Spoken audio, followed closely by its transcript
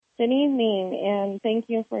Good evening, and thank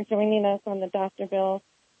you for joining us on the Dr. Bill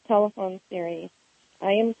telephone series.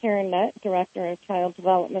 I am Karen Nutt, Director of Child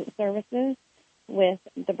Development Services with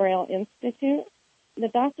the Braille Institute. The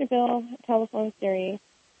Dr. Bill telephone series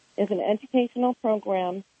is an educational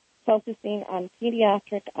program focusing on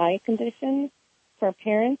pediatric eye conditions for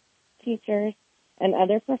parents, teachers, and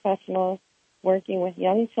other professionals working with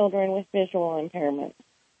young children with visual impairments.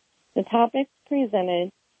 The topics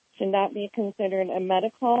presented should not be considered a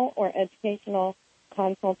medical or educational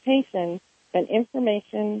consultation, but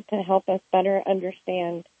information to help us better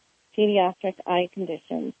understand pediatric eye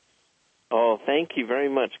conditions. Oh, thank you very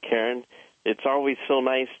much, Karen. It's always so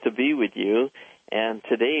nice to be with you. And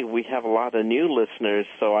today we have a lot of new listeners,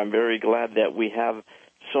 so I'm very glad that we have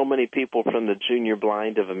so many people from the Junior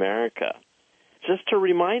Blind of America. Just to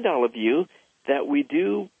remind all of you that we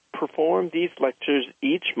do perform these lectures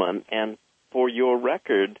each month, and for your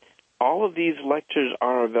record, all of these lectures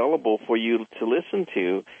are available for you to listen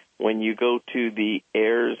to when you go to the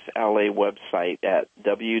AIRS LA website at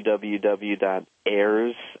www.airsla,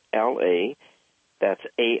 that's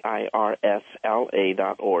AIRSLA.org.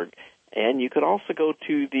 And you could also go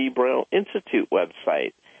to the Braille Institute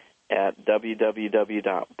website at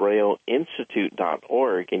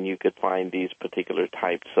www.brailleinstitute.org, and you could find these particular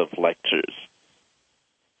types of lectures.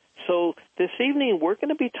 So this evening, we're going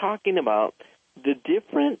to be talking about the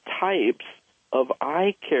different types of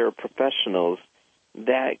eye care professionals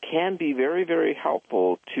that can be very, very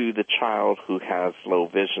helpful to the child who has low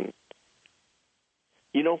vision.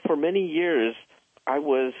 You know, for many years, I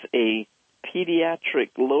was a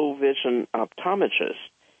pediatric low vision optometrist,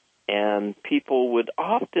 and people would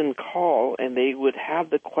often call and they would have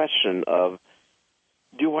the question of,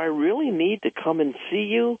 do I really need to come and see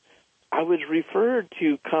you? I was referred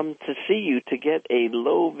to come to see you to get a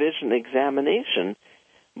low vision examination,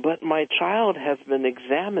 but my child has been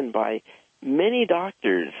examined by many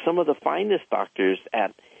doctors, some of the finest doctors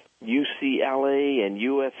at UCLA and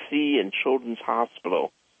USC and Children's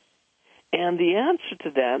Hospital. And the answer to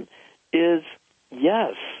that is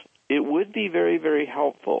yes, it would be very, very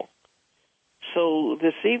helpful. So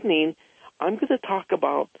this evening, I'm going to talk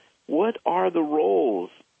about what are the roles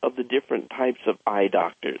of the different types of eye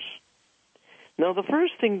doctors. Now, the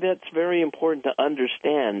first thing that's very important to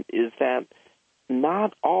understand is that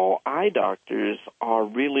not all eye doctors are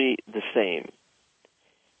really the same.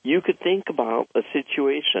 You could think about a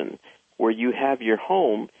situation where you have your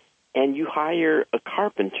home and you hire a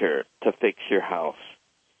carpenter to fix your house.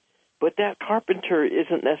 But that carpenter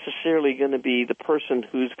isn't necessarily going to be the person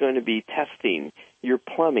who's going to be testing your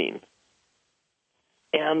plumbing.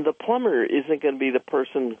 And the plumber isn't going to be the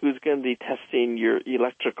person who's going to be testing your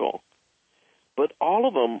electrical. But all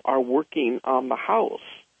of them are working on the house.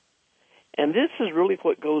 And this is really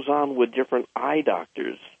what goes on with different eye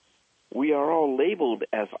doctors. We are all labeled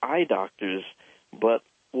as eye doctors, but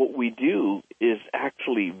what we do is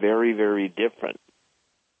actually very, very different.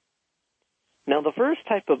 Now, the first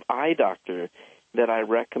type of eye doctor that I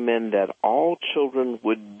recommend that all children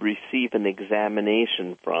would receive an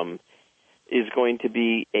examination from is going to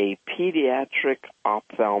be a pediatric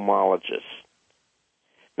ophthalmologist.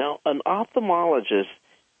 Now, an ophthalmologist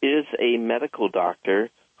is a medical doctor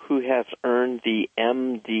who has earned the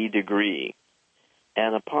MD degree.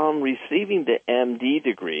 And upon receiving the MD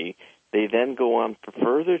degree, they then go on for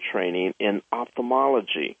further training in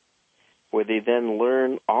ophthalmology, where they then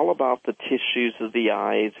learn all about the tissues of the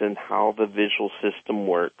eyes and how the visual system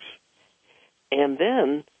works. And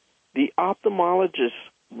then the ophthalmologist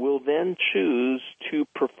will then choose to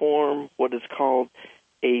perform what is called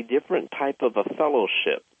a different type of a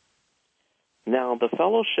fellowship. Now, the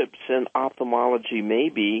fellowships in ophthalmology may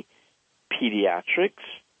be pediatrics,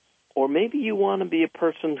 or maybe you want to be a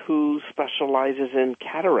person who specializes in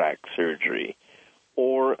cataract surgery,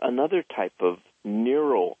 or another type of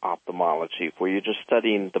neuro-ophthalmology where you're just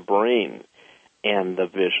studying the brain and the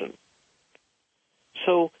vision.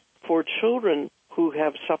 So for children who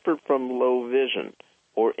have suffered from low vision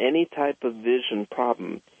or any type of vision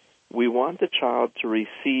problem, we want the child to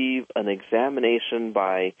receive an examination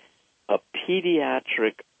by a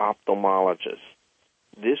pediatric ophthalmologist.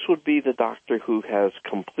 This would be the doctor who has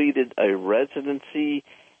completed a residency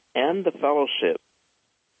and the fellowship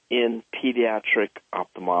in pediatric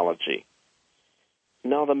ophthalmology.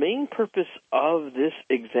 Now, the main purpose of this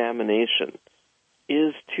examination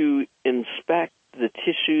is to inspect the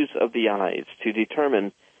tissues of the eyes to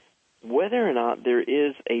determine whether or not there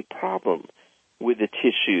is a problem with the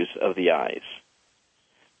tissues of the eyes.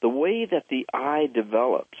 The way that the eye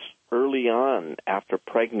develops early on after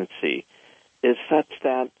pregnancy is such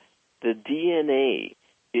that the DNA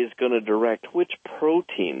is going to direct which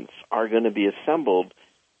proteins are going to be assembled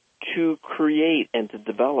to create and to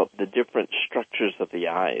develop the different structures of the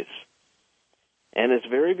eyes. And it's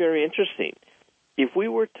very, very interesting. If we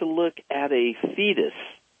were to look at a fetus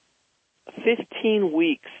 15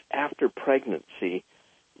 weeks after pregnancy,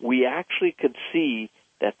 we actually could see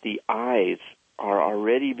that the eyes are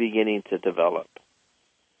already beginning to develop.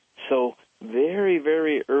 So very,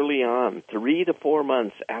 very early on, 3 to 4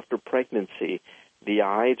 months after pregnancy, the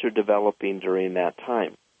eyes are developing during that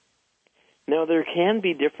time. Now, there can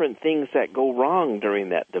be different things that go wrong during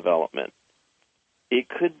that development. It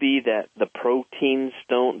could be that the proteins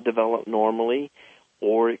don't develop normally,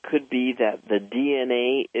 or it could be that the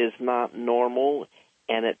DNA is not normal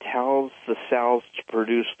and it tells the cells to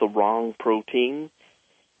produce the wrong protein.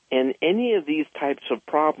 And any of these types of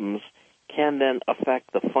problems can then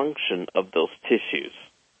affect the function of those tissues.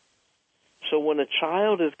 So when a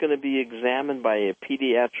child is going to be examined by a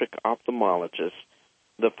pediatric ophthalmologist,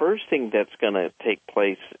 the first thing that's going to take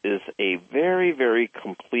place is a very, very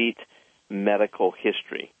complete medical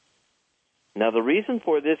history. Now, the reason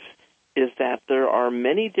for this is that there are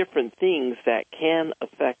many different things that can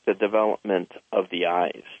affect the development of the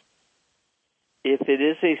eyes. If it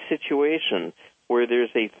is a situation where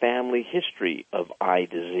there's a family history of eye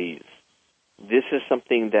disease, this is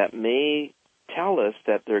something that may tell us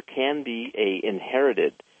that there can be an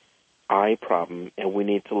inherited eye problem, and we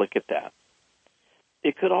need to look at that.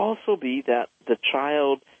 It could also be that the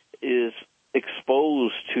child is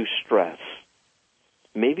exposed to stress.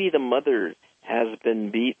 Maybe the mother has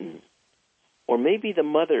been beaten, or maybe the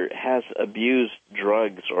mother has abused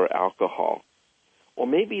drugs or alcohol, or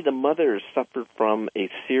maybe the mother suffered from a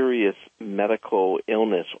serious medical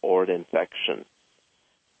illness or an infection.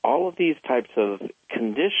 All of these types of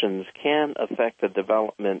conditions can affect the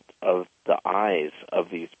development of the eyes of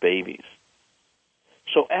these babies.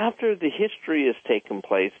 So after the history has taken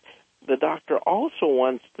place, the doctor also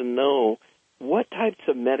wants to know what types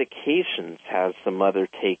of medications has the mother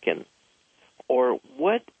taken, or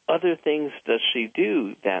what other things does she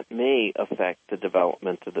do that may affect the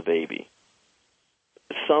development of the baby.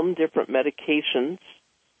 Some different medications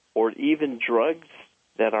or even drugs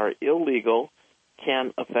that are illegal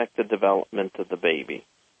can affect the development of the baby.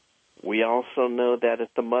 We also know that if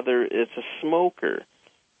the mother is a smoker,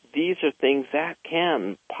 these are things that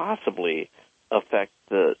can possibly affect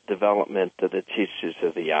the development of the tissues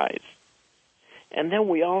of the eyes. And then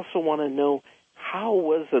we also want to know, how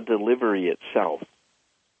was the delivery itself?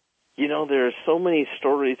 You know, there are so many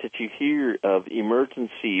stories that you hear of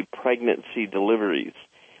emergency pregnancy deliveries,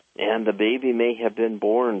 and the baby may have been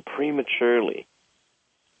born prematurely.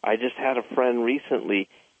 I just had a friend recently,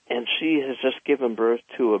 and she has just given birth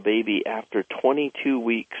to a baby after 22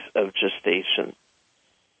 weeks of gestation.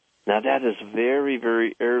 Now, that is very,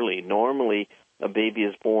 very early. Normally, a baby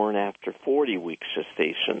is born after 40 weeks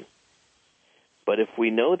gestation. But if we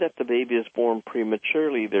know that the baby is born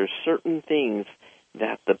prematurely, there's certain things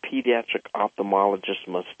that the pediatric ophthalmologist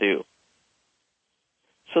must do.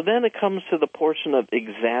 So then it comes to the portion of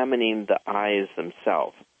examining the eyes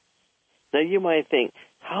themselves. Now, you might think,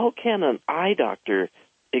 how can an eye doctor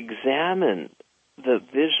examine the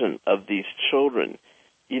vision of these children?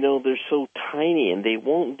 You know, they're so tiny and they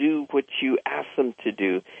won't do what you ask them to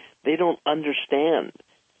do. They don't understand.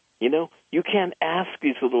 You know, you can't ask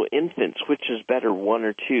these little infants which is better, 1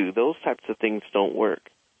 or 2. Those types of things don't work.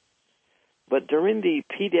 But during the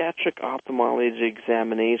pediatric ophthalmology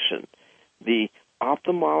examination, the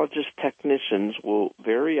ophthalmologist technicians will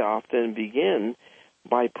very often begin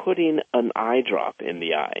by putting an eye drop in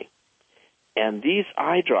the eye. And these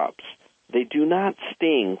eye drops, they do not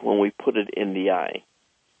sting when we put it in the eye.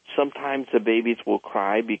 Sometimes the babies will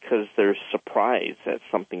cry because they're surprised that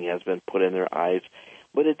something has been put in their eyes,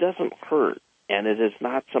 but it doesn't hurt, and it is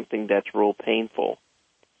not something that's real painful.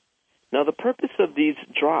 Now, the purpose of these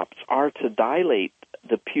drops are to dilate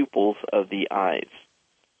the pupils of the eyes.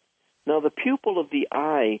 Now, the pupil of the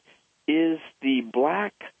eye is the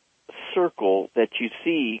black circle that you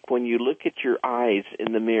see when you look at your eyes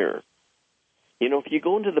in the mirror. You know, if you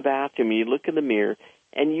go into the bathroom and you look in the mirror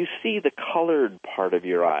and you see the colored part of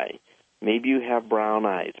your eye, maybe you have brown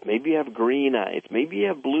eyes, maybe you have green eyes, maybe you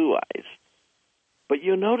have blue eyes. But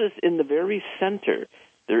you'll notice in the very center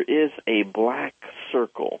there is a black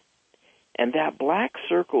circle. And that black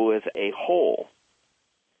circle is a hole.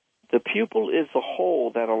 The pupil is a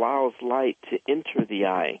hole that allows light to enter the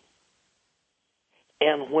eye.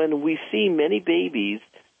 And when we see many babies,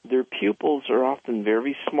 their pupils are often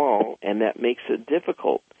very small, and that makes it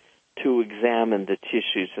difficult to examine the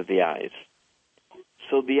tissues of the eyes.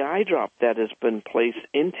 So the eye drop that has been placed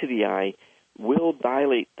into the eye will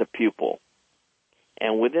dilate the pupil.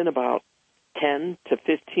 And within about 10 to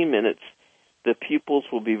 15 minutes, the pupils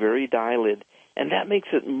will be very dilated, and that makes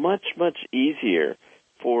it much, much easier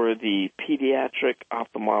for the pediatric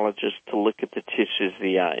ophthalmologist to look at the tissues of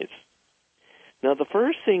the eyes. Now, the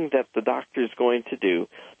first thing that the doctor is going to do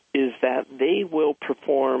is that they will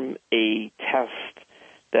perform a test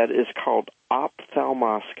that is called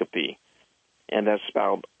ophthalmoscopy, and that's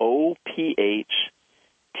spelled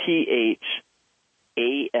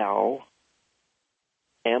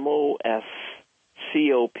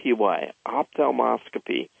OPHTHALMOSCOPY,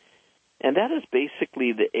 ophthalmoscopy. And that is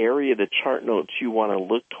basically the area of the chart notes you want to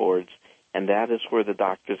look towards, and that is where the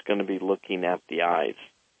doctor is going to be looking at the eyes.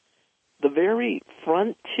 The very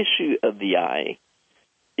front tissue of the eye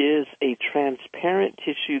is a transparent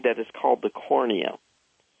tissue that is called the cornea.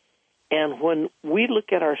 And when we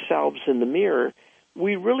look at ourselves in the mirror,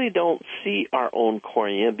 we really don't see our own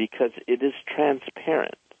cornea because it is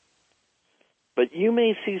transparent. But you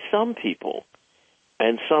may see some people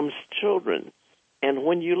and some children, and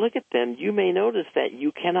when you look at them, you may notice that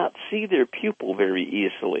you cannot see their pupil very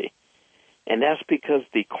easily. And that's because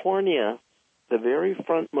the cornea, the very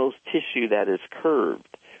frontmost tissue that is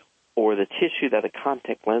curved, or the tissue that a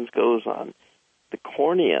contact lens goes on, the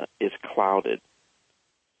cornea is clouded.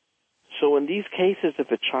 So in these cases,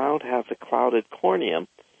 if a child has a clouded cornea,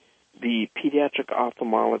 the pediatric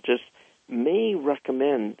ophthalmologist may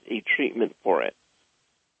recommend a treatment for it.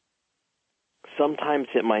 Sometimes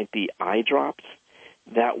it might be eye drops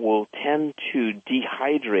that will tend to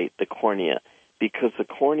dehydrate the cornea because the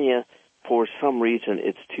cornea, for some reason,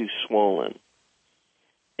 it's too swollen.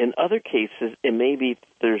 In other cases, it may be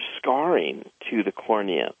there's scarring to the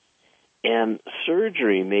cornea, and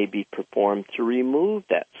surgery may be performed to remove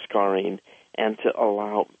that scarring and to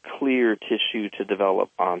allow clear tissue to develop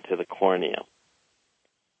onto the cornea.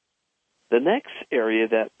 The next area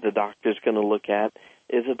that the doctor is going to look at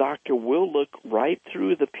is the doctor will look right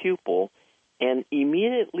through the pupil, and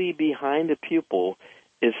immediately behind the pupil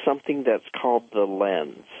is something that's called the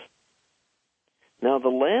lens. Now, the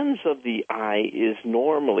lens of the eye is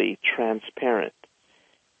normally transparent,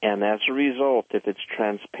 and as a result, if it's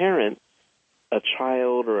transparent, a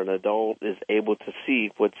child or an adult is able to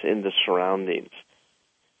see what's in the surroundings.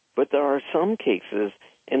 But there are some cases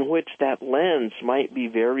in which that lens might be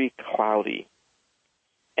very cloudy.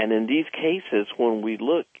 And in these cases, when we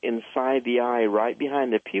look inside the eye right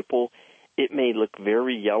behind the pupil, it may look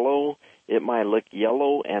very yellow. It might look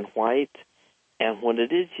yellow and white. And when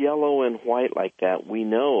it is yellow and white like that, we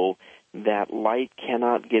know that light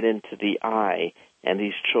cannot get into the eye, and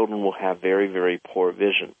these children will have very, very poor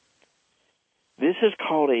vision. This is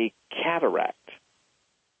called a cataract.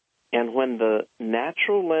 And when the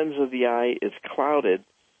natural lens of the eye is clouded,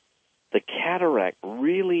 the cataract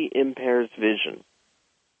really impairs vision.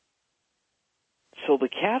 So the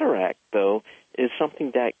cataract, though, is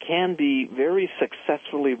something that can be very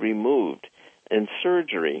successfully removed in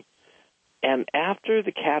surgery. And after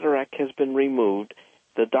the cataract has been removed,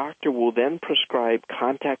 the doctor will then prescribe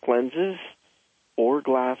contact lenses or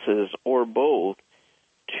glasses or both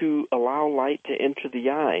to allow light to enter the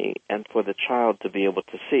eye and for the child to be able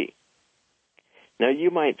to see. Now,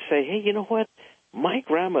 you might say, hey, you know what? My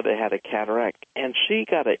grandmother had a cataract, and she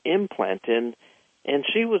got an implant in, and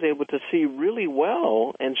she was able to see really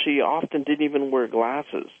well, and she often didn't even wear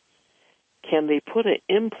glasses. Can they put an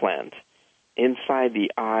implant inside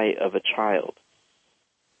the eye of a child?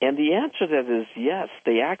 And the answer to that is yes,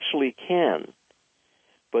 they actually can.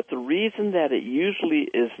 But the reason that it usually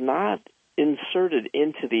is not inserted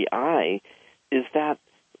into the eye is that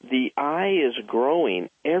the eye is growing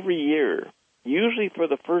every year, usually for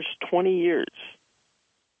the first 20 years.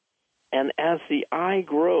 And as the eye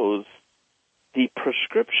grows, the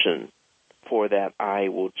prescription for that eye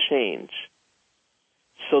will change.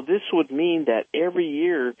 So this would mean that every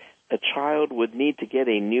year a child would need to get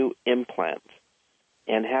a new implant,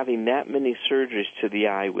 and having that many surgeries to the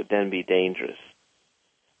eye would then be dangerous.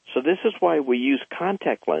 So this is why we use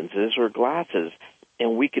contact lenses or glasses,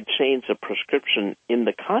 and we could change the prescription in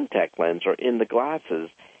the contact lens or in the glasses,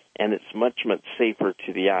 and it's much, much safer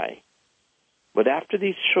to the eye. But after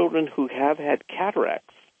these children who have had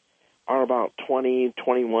cataracts are about 20,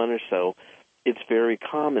 21 or so, it's very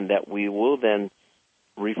common that we will then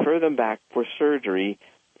refer them back for surgery,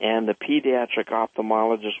 and the pediatric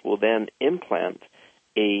ophthalmologist will then implant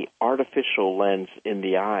a artificial lens in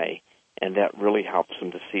the eye, and that really helps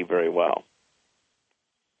them to see very well.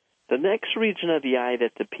 The next region of the eye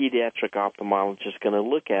that the pediatric ophthalmologist is going to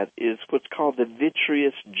look at is what's called the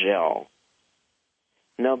vitreous gel.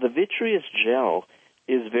 Now, the vitreous gel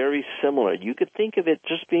is very similar. You could think of it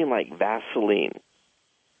just being like Vaseline.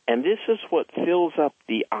 And this is what fills up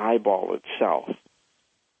the eyeball itself.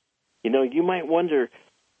 You might wonder,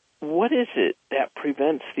 what is it that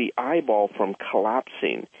prevents the eyeball from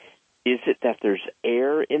collapsing? Is it that there's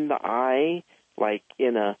air in the eye, like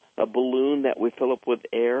in a balloon that we fill up with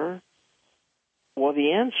air? Well,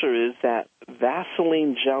 the answer is that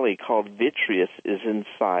Vaseline jelly called vitreous is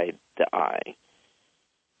inside the eye.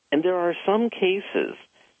 And there are some cases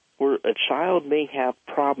where a child may have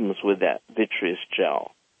problems with that vitreous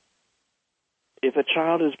gel. If a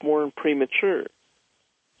child is born premature,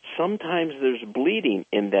 sometimes there's bleeding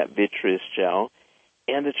in that vitreous gel,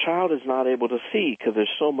 and the child is not able to see because there's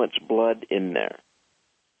so much blood in there.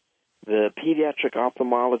 The pediatric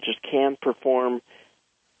ophthalmologist can perform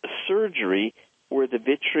surgery where the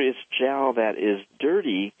vitreous gel that is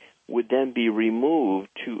dirty would then be removed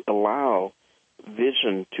to allow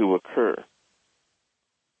vision to occur.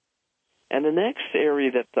 And the next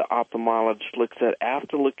area that the ophthalmologist looks at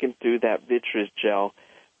after looking through that vitreous gel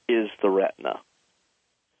is the retina.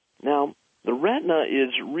 Now, the retina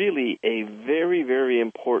is really a very, very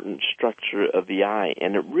important structure of the eye,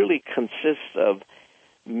 and it really consists of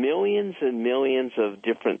millions and millions of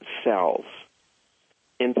different cells.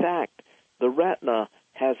 In fact, the retina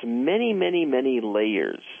has many, many, many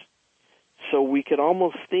layers. So we could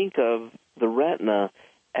almost think of the retina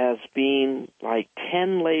as being like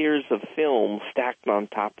 10 layers of film stacked on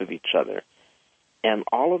top of each other. And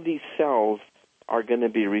all of these cells are going to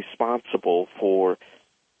be responsible for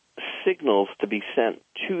signals to be sent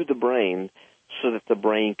to the brain so that the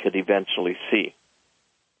brain could eventually see.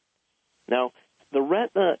 Now, the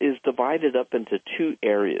retina is divided up into two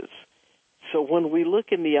areas. So when we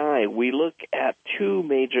look in the eye, we look at two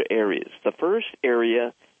major areas. The first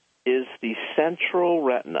area is the central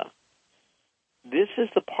retina. This is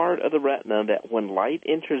the part of the retina that when light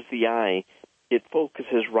enters the eye, it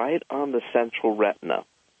focuses right on the central retina.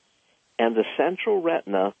 And the central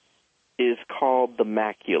retina is called the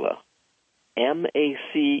macula, M-A-C-U-L-A.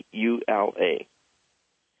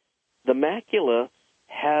 The macula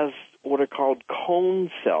has what are called cone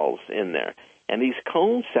cells in there, and these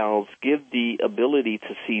cone cells give the ability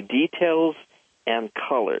to see details and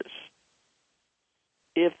colors.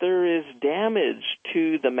 If there is damage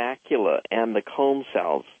to the macula and the cone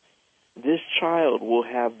cells, this child will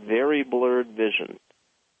have very blurred vision.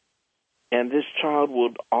 And this child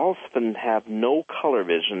would often have no color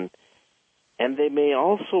vision, and they may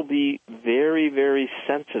also be very, very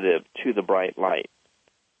sensitive to the bright light.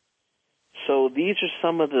 So these are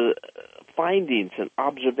some of the findings and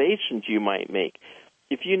observations you might make.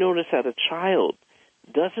 If you notice that a child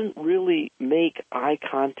doesn't really make eye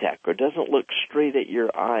contact or doesn't look straight at your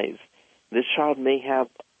eyes, this child may have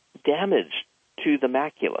damage to the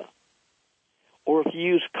macula. Or if you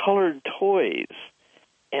use colored toys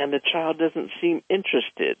and the child doesn't seem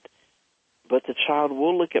interested, but the child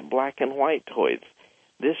will look at black and white toys,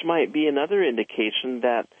 this might be another indication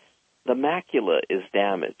that the macula is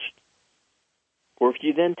damaged. Or if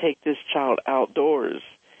you then take this child outdoors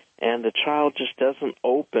and the child just doesn't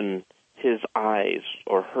open his eyes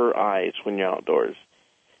or her eyes when you're outdoors,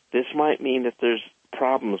 this might mean that there's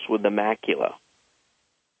problems with the macula.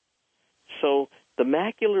 So the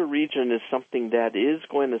macular region is something that is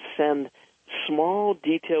going to send small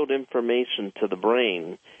detailed information to the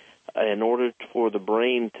brain in order for the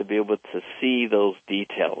brain to be able to see those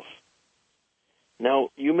details. Now,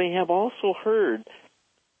 you may have also heard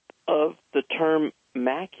of the term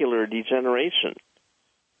macular degeneration.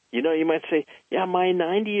 You might say, yeah, my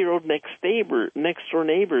 90-year-old next-door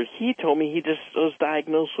neighbor, he told me he just was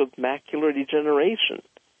diagnosed with macular degeneration.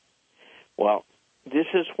 Well, this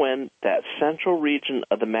is when that central region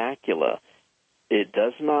of the macula, it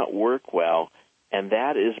does not work well, and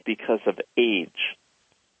that is because of age.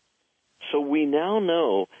 So we now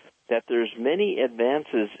know that there's many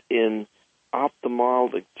advances in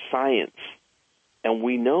ophthalmologic science, and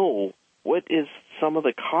we know what is some of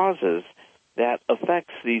the causes that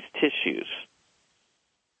affects these tissues.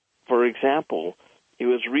 For example, it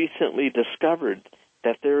was recently discovered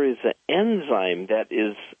that there is an enzyme that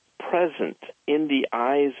is present in the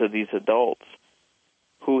eyes of these adults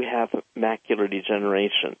who have macular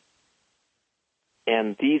degeneration.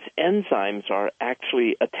 And these enzymes are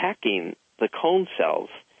actually attacking the cone cells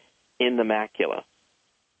in the macula.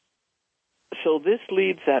 So this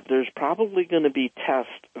leads that there's probably going to be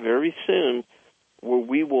tests very soon where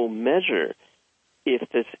we will measure if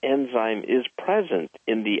this enzyme is present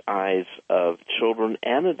in the eyes of children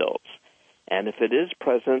and adults. And if it is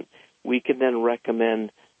present, we can then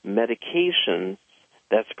recommend medication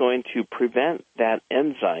that's going to prevent that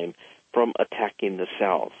enzyme from attacking the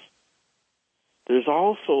cells. There's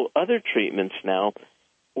also other treatments now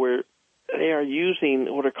where they are using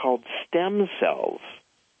what are called stem cells.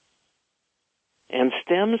 And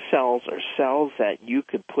stem cells are cells that you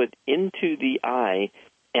could put into the eye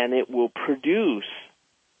and it will produce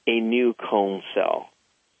a new cone cell.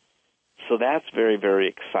 So that's very, very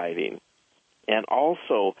exciting. And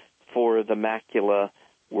also for the macula,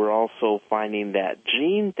 we're also finding that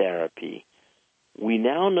gene therapy. We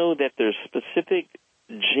now know that there's specific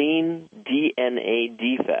gene DNA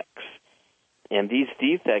defects. And these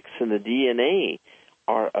defects in the DNA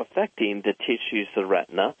are affecting the tissues of the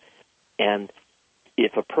retina. And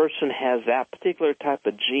if a person has that particular type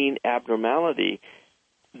of gene abnormality,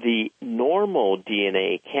 the normal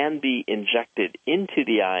DNA can be injected into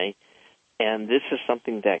the eye, and this is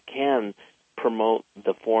something that can promote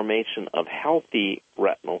the formation of healthy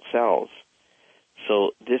retinal cells.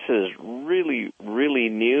 So this is really, really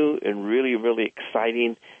new and really, really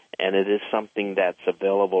exciting, and it is something that's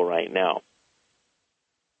available right now.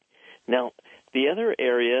 Now, the other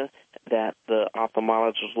area that the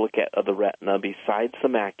ophthalmologists look at of the retina besides the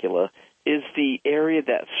macula is the area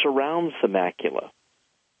that surrounds the macula,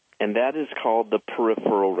 and that is called the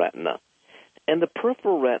peripheral retina. And the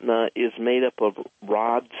peripheral retina is made up of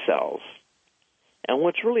rod cells. And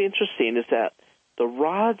what's really interesting is that the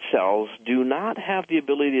rod cells do not have the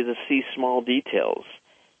ability to see small details,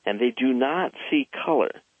 and they do not see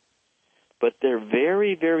color. But they're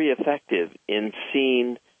very, very effective in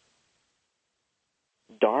seeing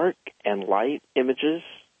dark and light images.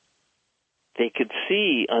 They could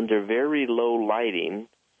see under very low lighting,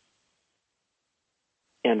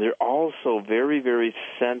 and they're also very, very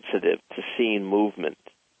sensitive to seeing movement.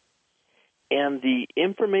 And the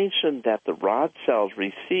information that the rod cells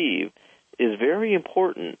receive is very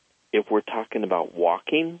important if we're talking about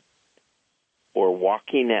walking or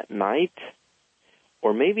walking at night,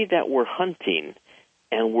 or maybe that we're hunting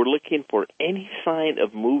and we're looking for any sign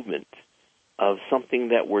of movement of something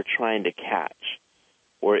that we're trying to catch,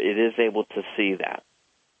 or it is able to see that.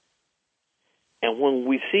 And when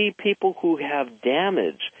we see people who have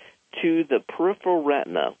damage to the peripheral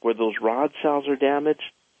retina, where those rod cells are damaged,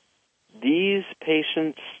 these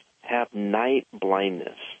patients have night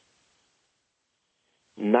blindness.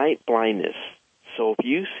 Night blindness. So if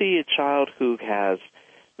you see a child who has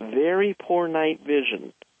very poor night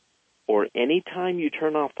vision, or any time you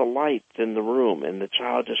turn off the lights in the room and the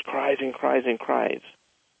child just cries and cries and cries,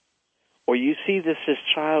 or you see this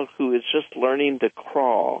child who is just learning to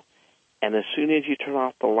crawl, and as soon as you turn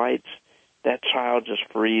off the lights, that child just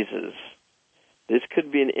freezes. This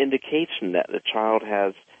could be an indication that the child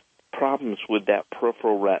has problems with that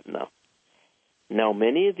peripheral retina. Now,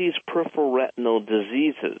 many of these peripheral retinal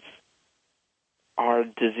diseases are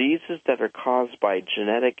diseases that are caused by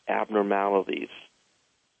genetic abnormalities.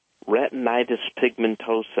 Retinitis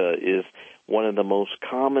pigmentosa is one of the most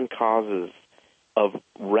common causes of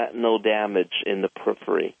retinal damage in the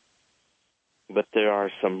periphery. But there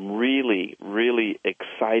are some really, really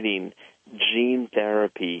exciting gene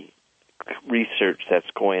therapy research that's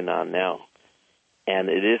going on now. And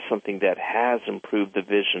it is something that has improved the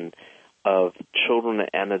vision of children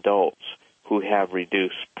and adults who have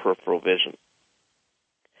reduced peripheral vision.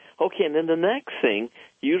 Okay, and then the next thing,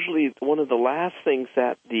 usually one of the last things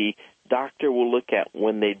that the doctor will look at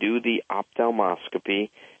when they do the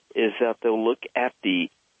ophthalmoscopy is that they'll look at the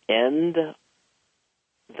end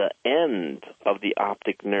of the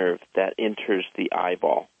optic nerve that enters the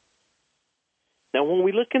eyeball. Now, when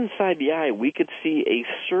we look inside the eye, we could see a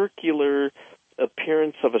circular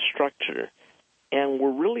appearance of a structure, and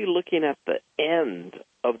we're really looking at the end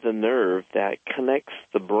of the nerve that connects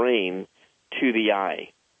the brain to the eye.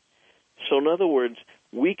 So in other words,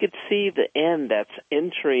 we could see the end that's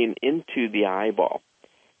entering into the eyeball.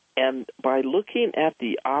 And by looking at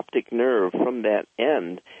the optic nerve from that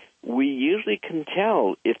end, we usually can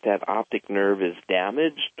tell if that optic nerve is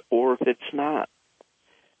damaged or if it's not.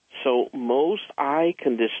 So most eye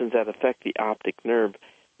conditions that affect the optic nerve,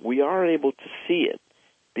 we are able to see it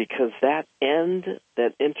because that end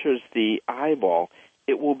that enters the eyeball,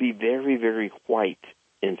 it will be very, very white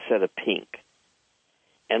instead of pink.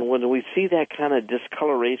 And when we see that kind of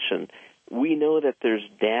discoloration, we know that there's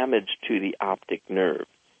damage to the optic nerve,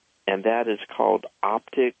 and that is called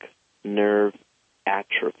optic nerve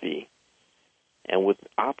atrophy. And with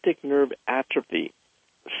optic nerve atrophy,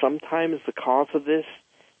 sometimes the cause of this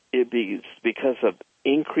is because of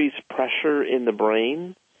increased pressure in the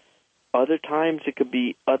brain. Other times it could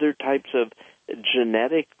be other types of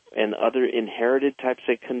genetic and other inherited types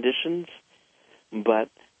of conditions. But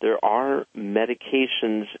there are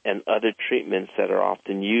medications and other treatments that are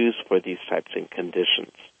often used for these types of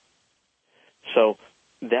conditions. So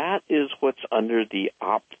that is what's under the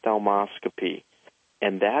ophthalmoscopy,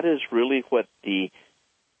 and that is really what the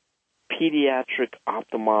pediatric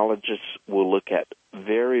ophthalmologists will look at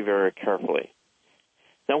very, very carefully.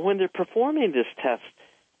 Now, when they're performing this test,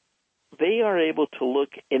 they are able to look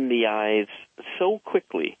in the eyes so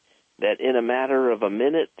quickly that in a matter of a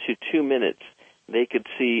minute to 2 minutes, they could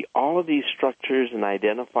see all of these structures and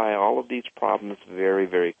identify all of these problems very,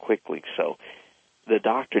 very quickly. So the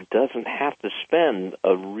doctor doesn't have to spend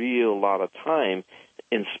a real lot of time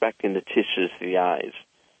inspecting the tissues of the eyes.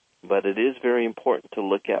 But it is very important to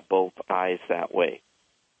look at both eyes that way.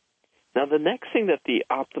 Now, the next thing that the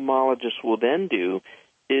ophthalmologist will then do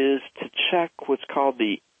is to check what's called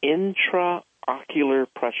the intraocular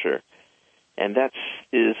pressure, and that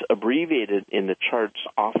is abbreviated in the charts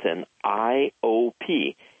often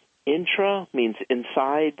IOP. Intra means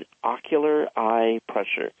inside, ocular eye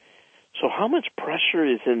pressure. So how much pressure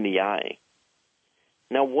is in the eye?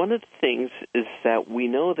 Now, one of the things is that we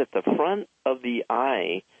know that the front of the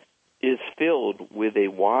eye is filled with a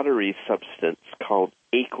watery substance called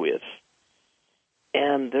aqueous.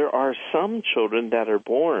 And there are some children that are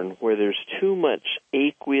born where there's too much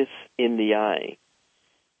aqueous in the eye.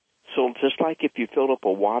 So just like if you filled up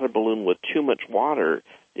a water balloon with too much water,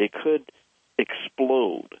 it could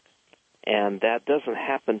explode. And that doesn't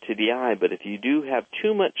happen to the eye, but if you do have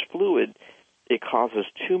too much fluid, it causes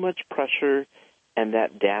too much pressure, and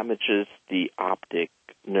that damages the optic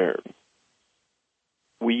nerve.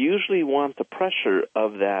 We usually want the pressure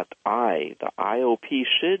of that eye, the IOP,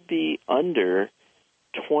 should be under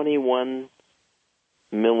 21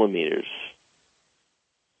 millimeters.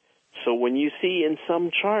 So when you see in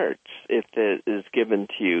some charts, if it is given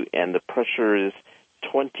to you and the pressure is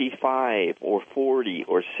 25 or 40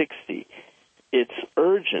 or 60, it's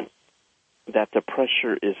urgent that the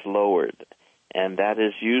pressure is lowered. And that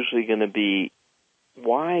is usually going to be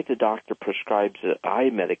why the doctor prescribes an eye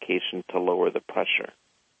medication to lower the pressure.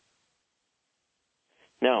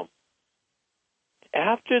 Now,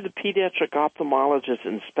 after the pediatric ophthalmologist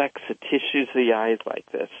inspects the tissues of the eyes like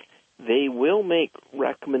this, they will make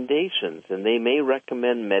recommendations, and they may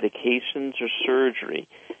recommend medications or surgery,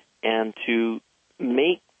 and to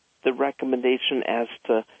make the recommendation as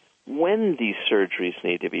to when these surgeries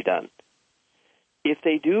need to be done. If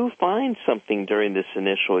they do find something during this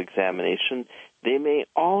initial examination, they may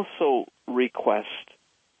also request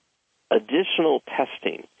additional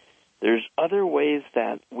testing. There's other ways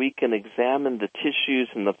that we can examine the tissues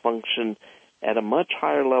and the function at a much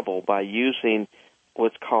higher level by using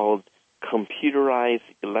what's called computerized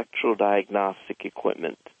electrodiagnostic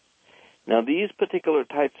equipment. Now, these particular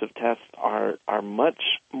types of tests are much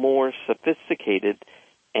more sophisticated,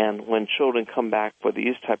 and when children come back for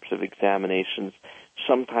these types of examinations,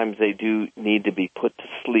 sometimes they do need to be put to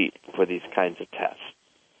sleep for these kinds of tests.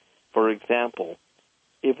 For example,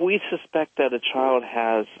 if we suspect that a child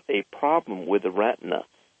has a problem with the retina,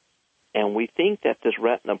 and we think that this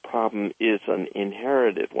retina problem is an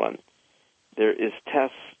inherited one, there is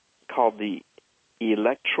tests called the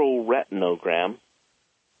electroretinogram,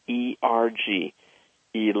 ERG,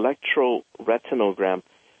 electroretinogram,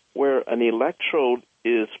 where an electrode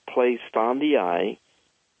is placed on the eye,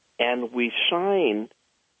 and we shine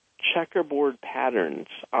checkerboard patterns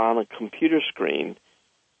on a computer screen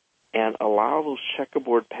and allow those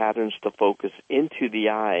checkerboard patterns to focus into the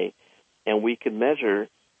eye, and we can measure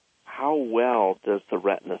how well does the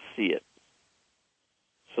retina see it.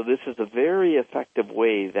 So this is a very effective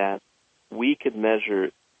way that we could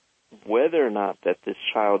measure whether or not that this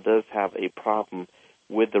child does have a problem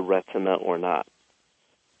with the retina or not.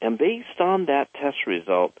 And based on that test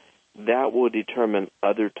result, that will determine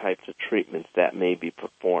other types of treatments that may be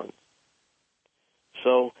performed.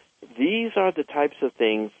 So these are the types of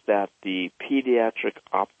things that the pediatric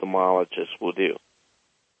ophthalmologist will do.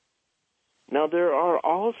 Now, there are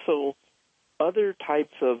also other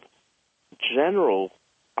types of general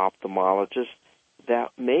ophthalmologists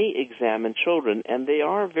that may examine children, and they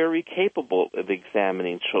are very capable of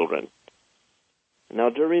examining children. Now,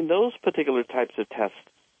 during those particular types of tests,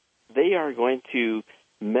 they are going to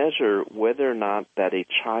measure whether or not that a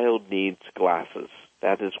child needs glasses.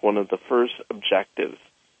 That is one of the first objectives.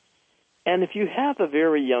 And if you have a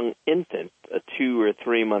very young infant, a 2 or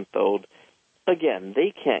 3 month old, again,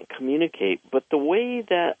 they can't communicate, but the way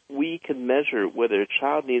that we can measure whether a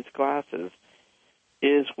child needs glasses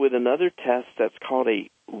is with another test that's called a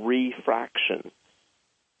refraction, refraction.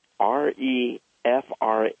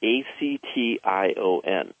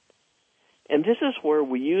 And this is where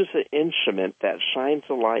we use an instrument that shines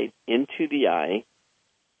the light into the eye,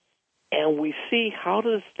 and we see how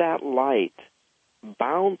does that light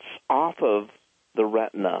bounce off of the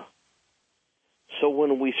retina. So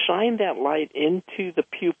when we shine that light into the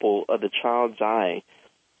pupil of the child's eye,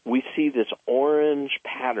 we see this orange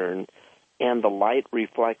pattern, and the light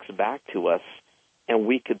reflects back to us, and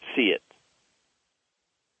we could see it.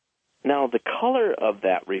 Now, the color of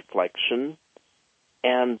that reflection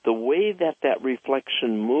and the way that that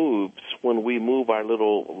reflection moves when we move our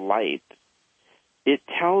little light, it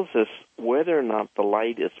tells us whether or not the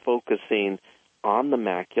light is focusing on the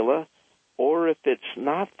macula or if it's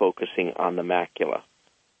not focusing on the macula.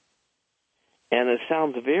 And it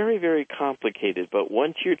sounds very, very complicated, but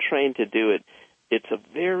once you're trained to do it, it's a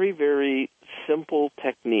very, very simple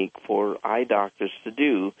technique for eye doctors to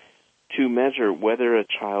do to measure whether a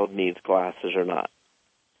child needs glasses or not.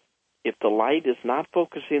 If the light is not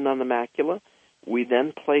focusing on the macula, we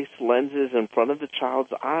then place lenses in front of the child's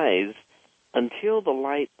eyes until the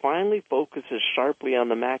light finally focuses sharply on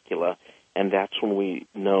the macula, and that's when we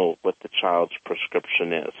know what the child's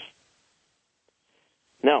prescription is.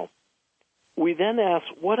 Now, we then ask,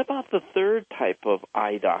 what about the third type of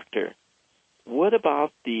eye doctor? What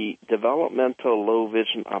about the developmental low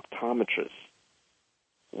vision optometrists?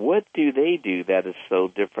 What do they do that is so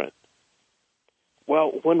different?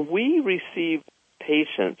 Well, when we receive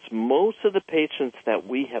patients, most of the patients that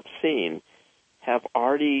we have seen have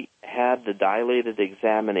already had the dilated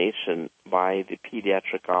examination by the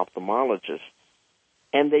pediatric ophthalmologist,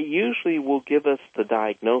 and they usually will give us the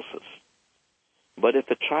diagnosis. But if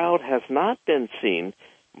a child has not been seen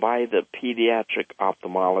by the pediatric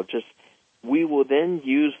ophthalmologist, we will then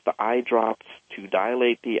use the eye drops to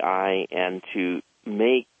dilate the eye and to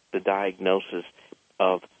make the diagnosis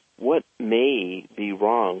of what may be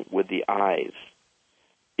wrong with the eyes.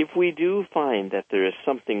 If we do find that there is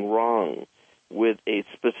something wrong with a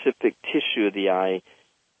specific tissue of the eye,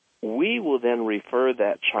 we will then refer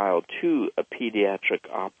that child to a pediatric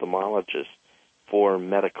ophthalmologist for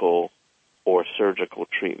medical or surgical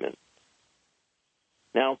treatment.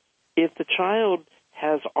 Now, if the child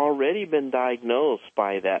has already been diagnosed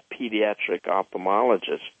by that pediatric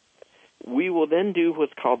ophthalmologist, we will then do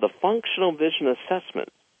what's called the functional vision assessment.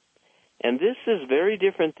 And this is very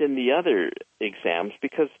different than the other exams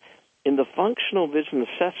because in the functional vision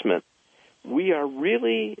assessment, we are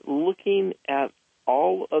really looking at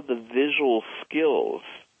all of the visual skills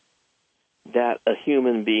that a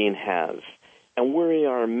human being has. And we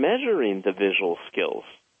are measuring the visual skills.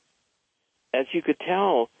 As you could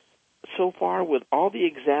tell, so far with all the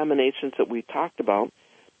examinations that we talked about,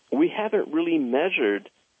 we haven't really measured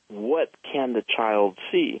what can the child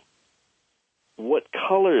see. What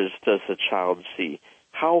colors does the child see?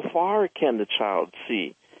 How far can the child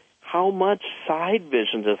see? How much side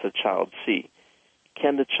vision does the child see?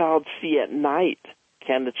 Can the child see at night?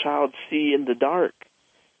 Can the child see in the dark?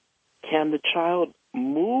 Can the child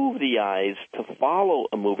move the eyes to follow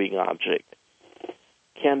a moving object?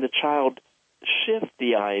 Can the child shift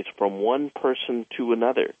the eyes from one person to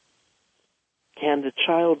another? Can the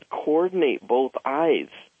child coordinate both eyes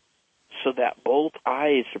so that both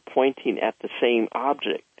eyes are pointing at the same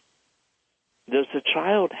object? Does the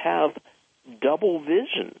child have double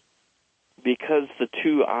vision because the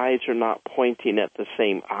two eyes are not pointing at the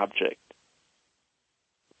same object?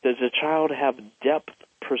 Does the child have depth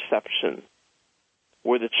perception,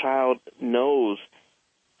 where the child knows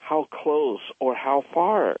how close or how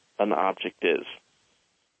far an object is?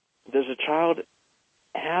 Does a child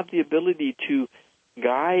have the ability to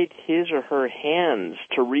guide his or her hands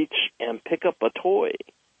to reach and pick up a toy?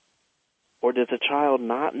 Or does a child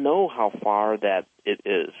not know how far that it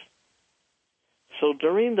is? So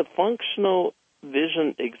during the functional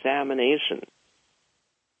vision examination,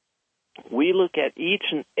 we look at each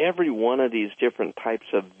and every one of these different types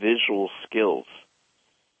of visual skills.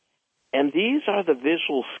 And these are the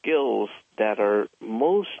visual skills that are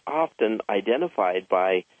most often identified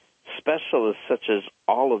by specialists such as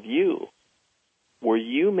all of you, where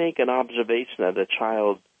you make an observation that a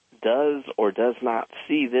child does or does not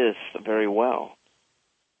see this very well.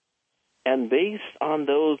 And based on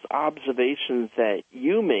those observations that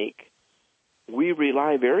you make, we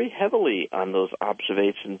rely very heavily on those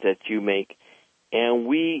observations that you make, and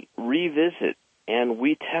we revisit and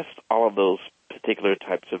we test all of those particular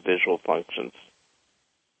types of visual functions.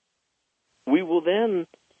 We will then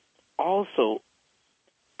also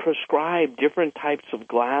prescribe different types of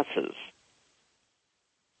glasses.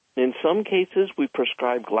 In some cases, we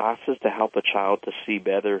prescribe glasses to help a child to see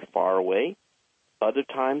better far away. Other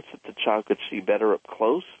times, that the child could see better up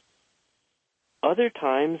close. Other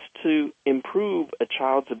times to improve a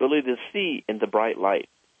child's ability to see in the bright light.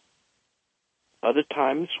 Other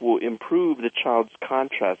times will improve the child's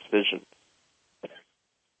contrast vision.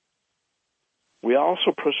 We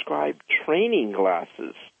also prescribe training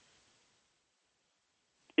glasses.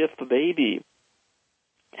 If the baby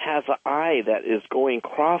has an eye that is going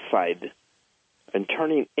cross-eyed and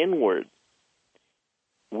turning inward,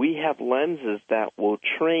 we have lenses that will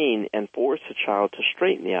train and force a child to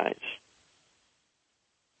straighten the eyes.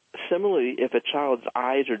 Similarly, if a child's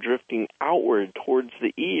eyes are drifting outward towards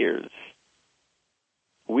the ears,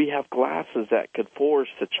 we have glasses that could force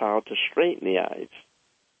the child to straighten the eyes.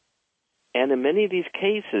 And in many of these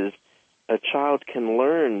cases, a child can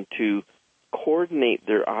learn to coordinate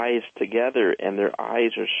their eyes together and their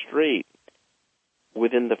eyes are straight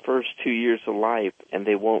within the first 2 years of life, and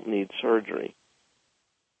they won't need surgery.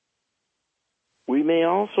 We may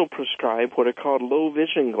also prescribe what are called low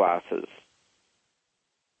vision glasses.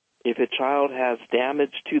 If a child has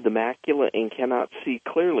damage to the macula and cannot see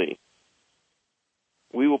clearly,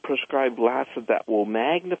 we will prescribe glasses that will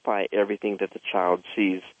magnify everything that the child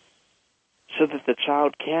sees so that the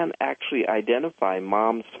child can actually identify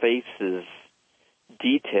mom's face's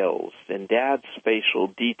details and dad's facial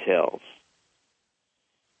details.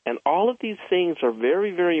 And all of these things are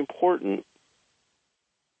very, very important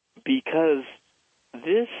because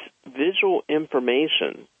this visual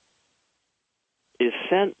information is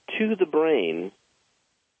sent to the brain,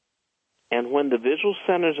 and when the visual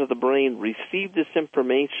centers of the brain receive this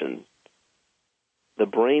information, the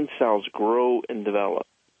brain cells grow and develop.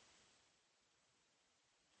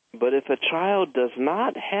 But if a child does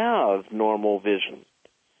not have normal vision,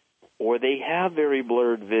 or they have very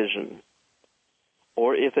blurred vision,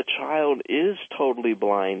 or if a child is totally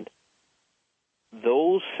blind,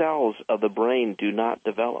 those cells of the brain do not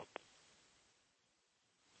develop.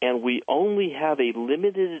 And we only have a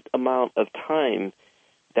limited amount of time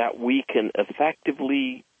that we can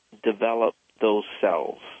effectively develop those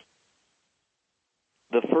cells.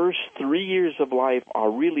 The first 3 years of life are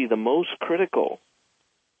really the most critical,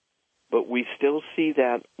 but we still see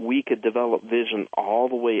that we could develop vision all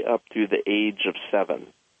the way up to the age of 7.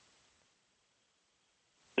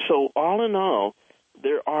 So all in all,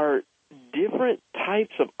 there are different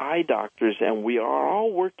types of eye doctors, and we are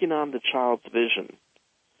all working on the child's vision.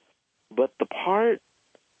 But the part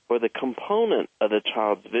or the component of the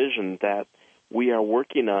child's vision that we are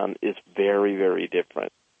working on is very, very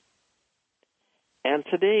different. And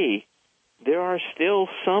today, there are still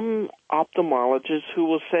some ophthalmologists who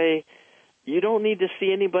will say, you don't need to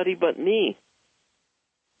see anybody but me.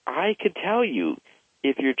 I could tell you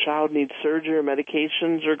if your child needs surgery or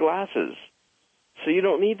medications or glasses, so you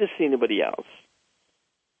don't need to see anybody else.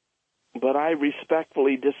 But I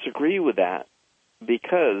respectfully disagree with that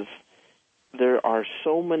because there are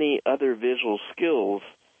so many other visual skills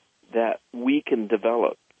that we can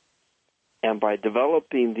develop. And by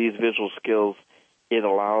developing these visual skills, it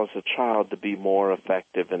allows a child to be more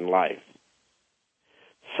effective in life.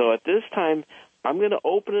 So at this time, I'm going to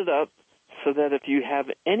open it up so that if you have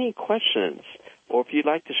any questions or if you'd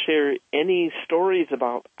like to share any stories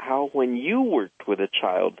about how when you worked with a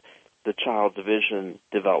child, the child's vision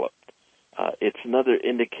developed. It's another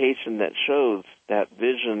indication that shows that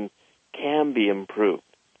vision can be improved.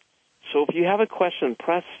 So if you have a question,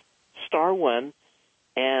 press star 1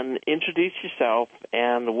 and introduce yourself,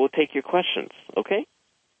 and we'll take your questions, okay?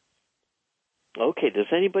 Okay, does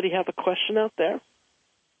anybody have a question out there?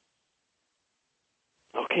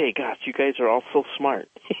 Okay, gosh, you guys are all so smart.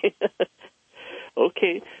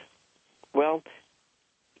 Okay, well,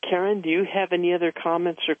 Karen, do you have any other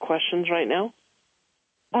comments or questions right now?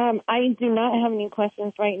 I do not have any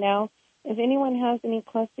questions right now. If anyone has any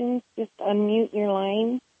questions, just unmute your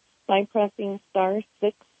line by pressing star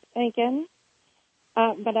 6 again.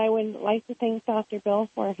 But I would like to thank Dr. Bill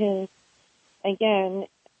for his, again,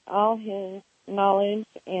 all his knowledge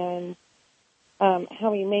and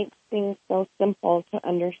how he makes things so simple to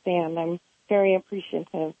understand. I'm very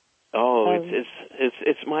appreciative. Oh,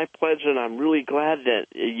 it's my pleasure, and I'm really glad that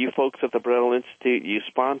you folks at the Braille Institute, you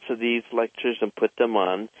sponsor these lectures and put them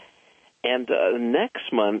on. And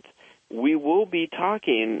next month, we will be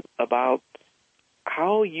talking about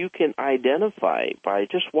how you can identify by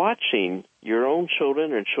just watching your own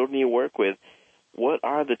children or children you work with, what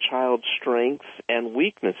are the child's strengths and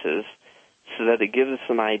weaknesses so that it gives us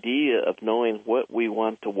an idea of knowing what we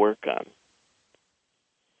want to work on.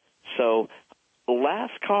 So,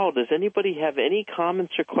 last call, does anybody have any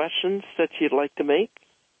comments or questions that you'd like to make?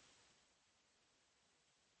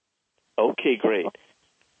 Okay, great.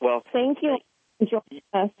 Well, thank you for joining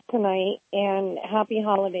us tonight, and happy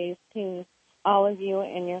holidays to all of you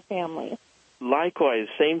and your families. Likewise,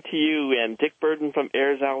 same to you. And Dick Burden from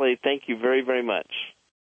Ayers Alley, thank you very, very much.